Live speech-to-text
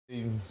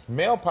The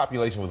male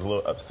population was a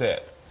little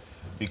upset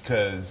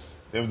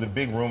because there was a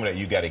big rumor that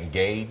you got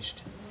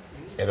engaged,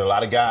 and a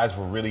lot of guys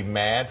were really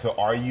mad. So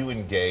are you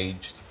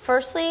engaged?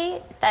 Firstly,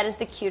 that is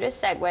the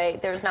cutest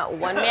segue. There's not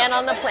one man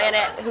on the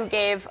planet who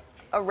gave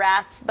a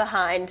rat's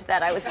behind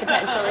that I was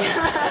potentially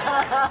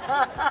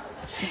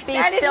be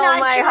that still is not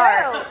my true.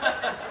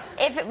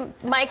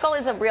 heart. Michael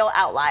is a real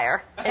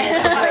outlier in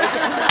this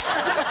situation,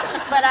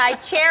 but I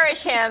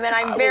cherish him, and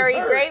I'm very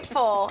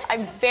grateful.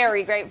 I'm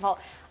very grateful.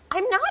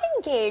 I'm not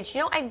engaged.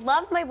 You know, I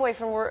love my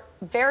boyfriend. We're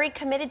very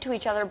committed to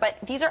each other, but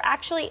these are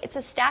actually, it's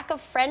a stack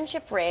of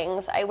friendship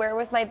rings I wear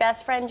with my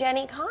best friend,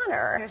 Jenny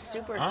Connor. They're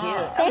super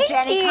cute. Thank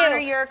Jenny you. Connor,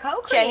 you're a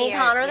co-creator. Jenny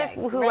Connor, Yeah,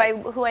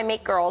 who I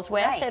make girls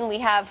with, Right. and we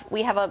have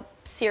a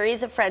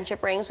series of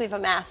friendship rings we've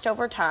amassed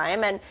over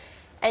time, and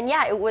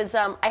yeah, it was,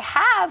 I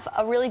have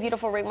a really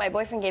beautiful ring my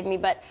boyfriend gave me,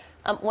 but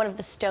one of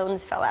the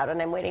stones fell out,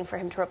 and I'm waiting for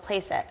him to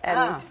replace it.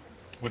 And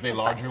With a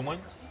larger one?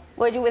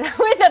 with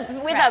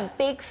a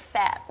big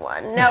fat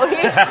one. No,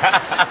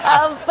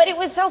 but it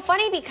was so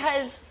funny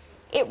because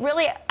it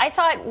really, I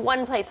saw it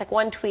one place, like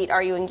one tweet,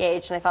 "Are you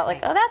engaged?" And I thought,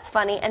 like, oh, that's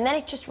funny. And then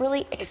it just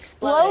really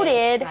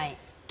exploded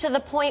to the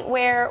point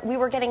where we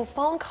were getting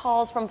phone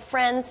calls from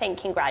friends saying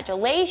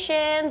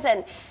congratulations,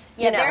 and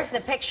you know. There's the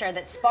picture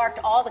that sparked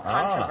all the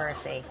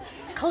controversy.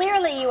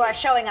 Clearly, you are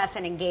showing us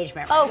an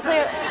engagement. Oh,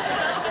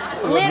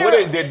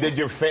 clearly.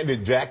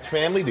 Did Jack's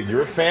family, did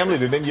your family,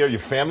 did any of your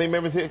family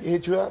members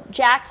hit you up?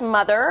 Jack's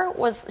mother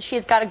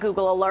she's got a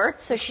Google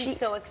alert, so She's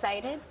so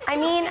excited. I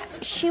mean,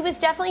 she was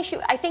definitely,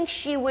 I think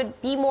she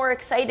would be more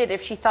excited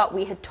if she thought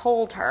we had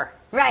told her.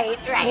 Right.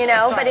 You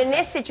know, but in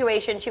this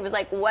situation, she was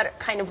like, what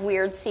kind of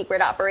weird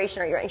secret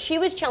operation are you running? She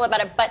was chill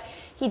about it, but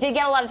he did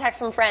get a lot of texts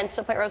from friends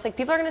to the point where I was like,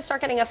 people are going to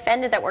start getting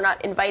offended that we're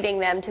not inviting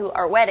them to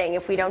our wedding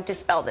if we don't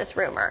dispel this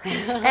rumor.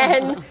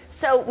 And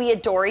so we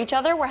adore each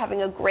other. We're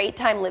having a great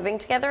time living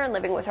together and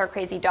living with our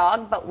crazy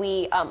dog, but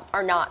we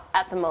are not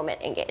at the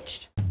moment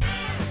engaged.